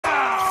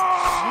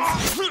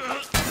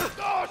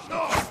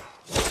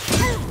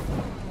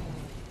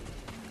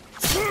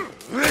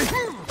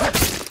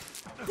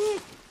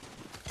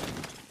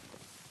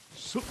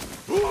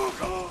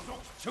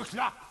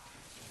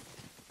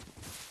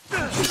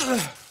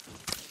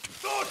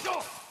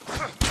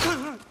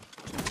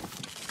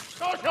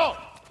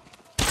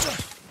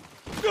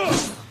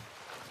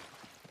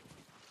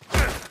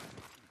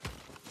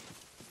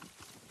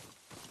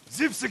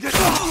Zipsige!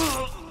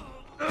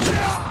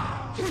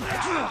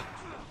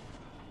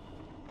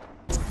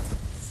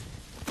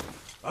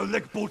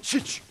 Alek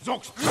Bolchich!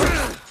 Zogs!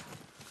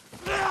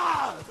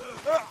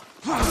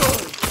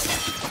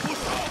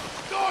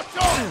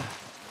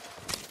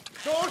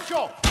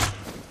 Dorsho!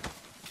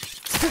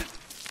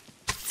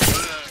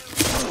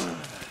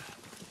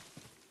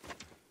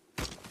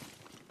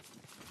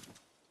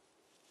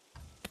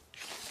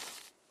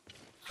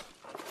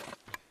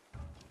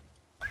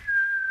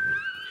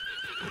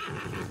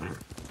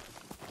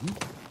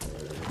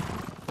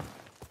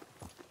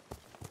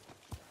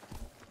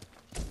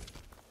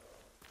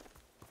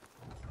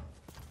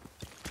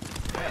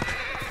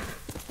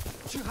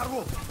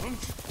 Чихаргу.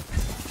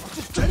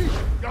 Очиж чарий.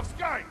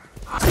 Явскай.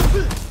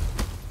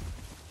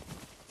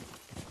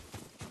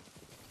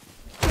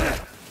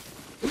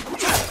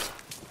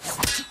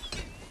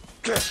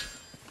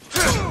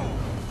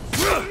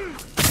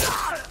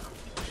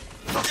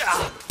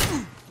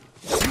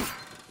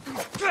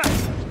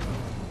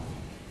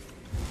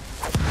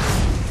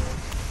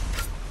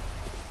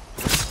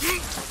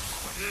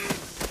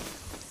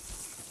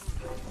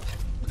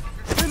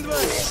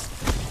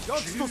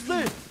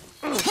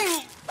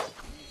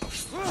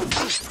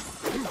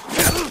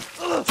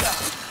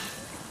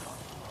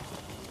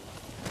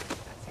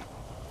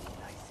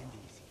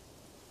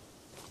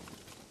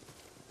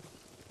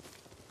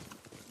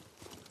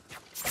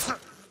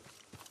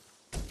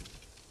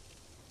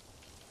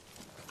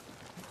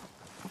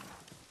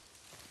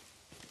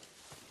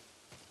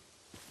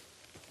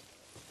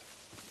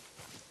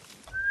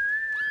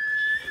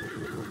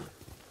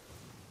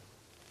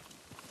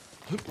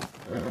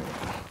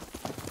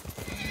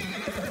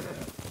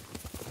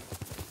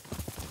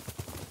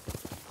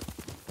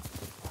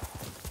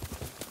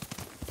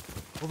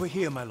 Over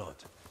here, my lord.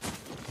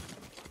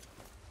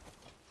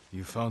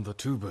 You found the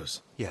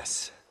tubers?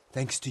 Yes.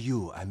 Thanks to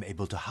you, I'm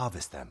able to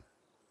harvest them.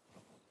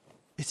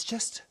 It's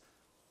just...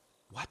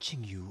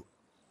 watching you,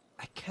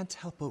 I can't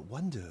help but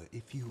wonder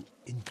if you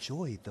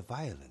enjoy the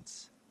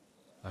violence.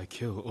 I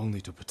kill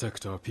only to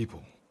protect our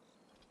people.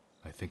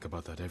 I think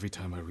about that every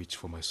time I reach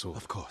for my sword.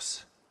 Of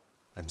course.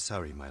 I'm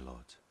sorry, my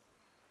lord.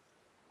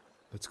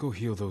 Let's go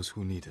heal those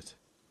who need it.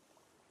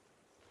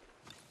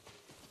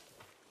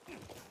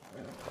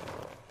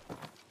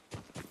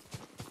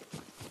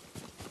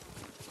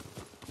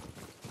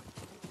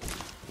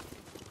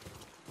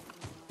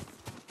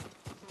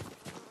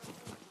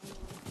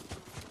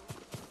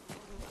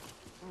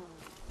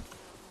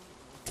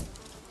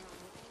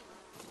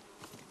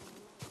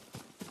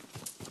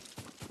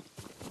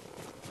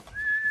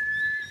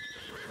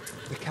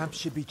 The camp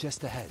should be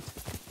just ahead.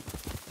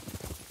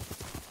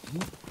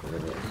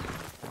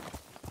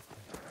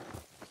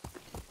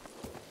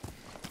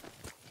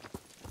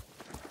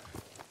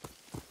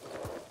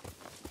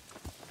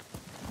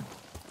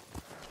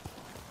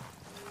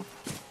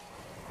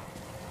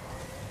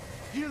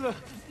 Healer,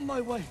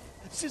 my wife,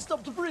 she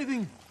stopped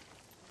breathing.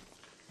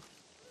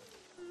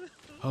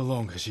 How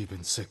long has she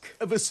been sick?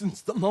 Ever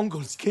since the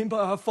Mongols came by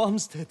our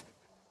farmstead.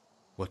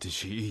 What did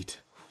she eat?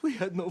 We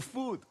had no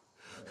food.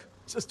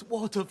 Just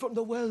water from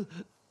the well.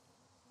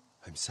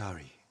 I'm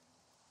sorry.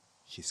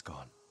 She's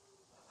gone.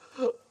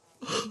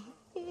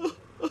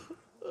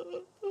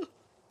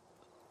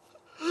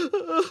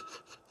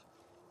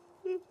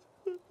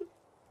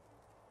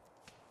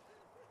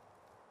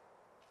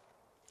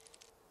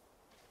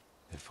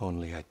 If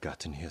only I'd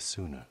gotten here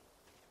sooner.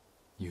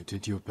 You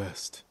did your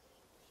best.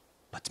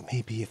 But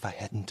maybe if I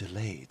hadn't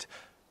delayed,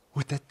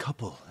 with that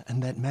couple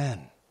and that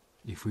man.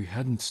 If we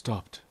hadn't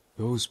stopped,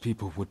 those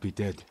people would be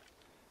dead.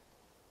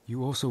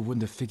 You also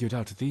wouldn't have figured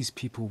out these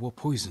people were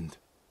poisoned.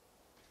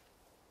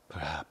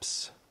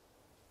 Perhaps.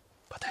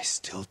 But I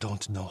still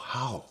don't know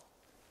how.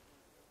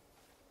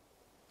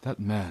 That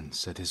man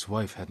said his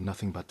wife had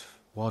nothing but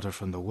water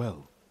from the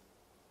well.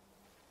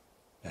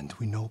 And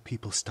we know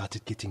people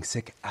started getting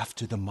sick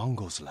after the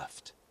Mongols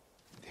left.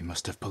 They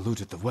must have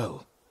polluted the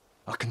well.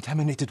 A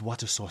contaminated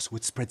water source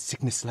would spread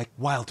sickness like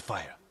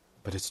wildfire.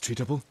 But it's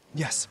treatable?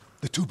 Yes,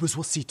 the tubers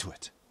will see to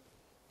it.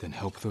 Then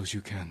help those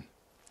you can.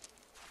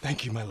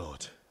 Thank you, my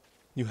lord.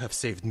 You have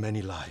saved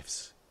many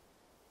lives.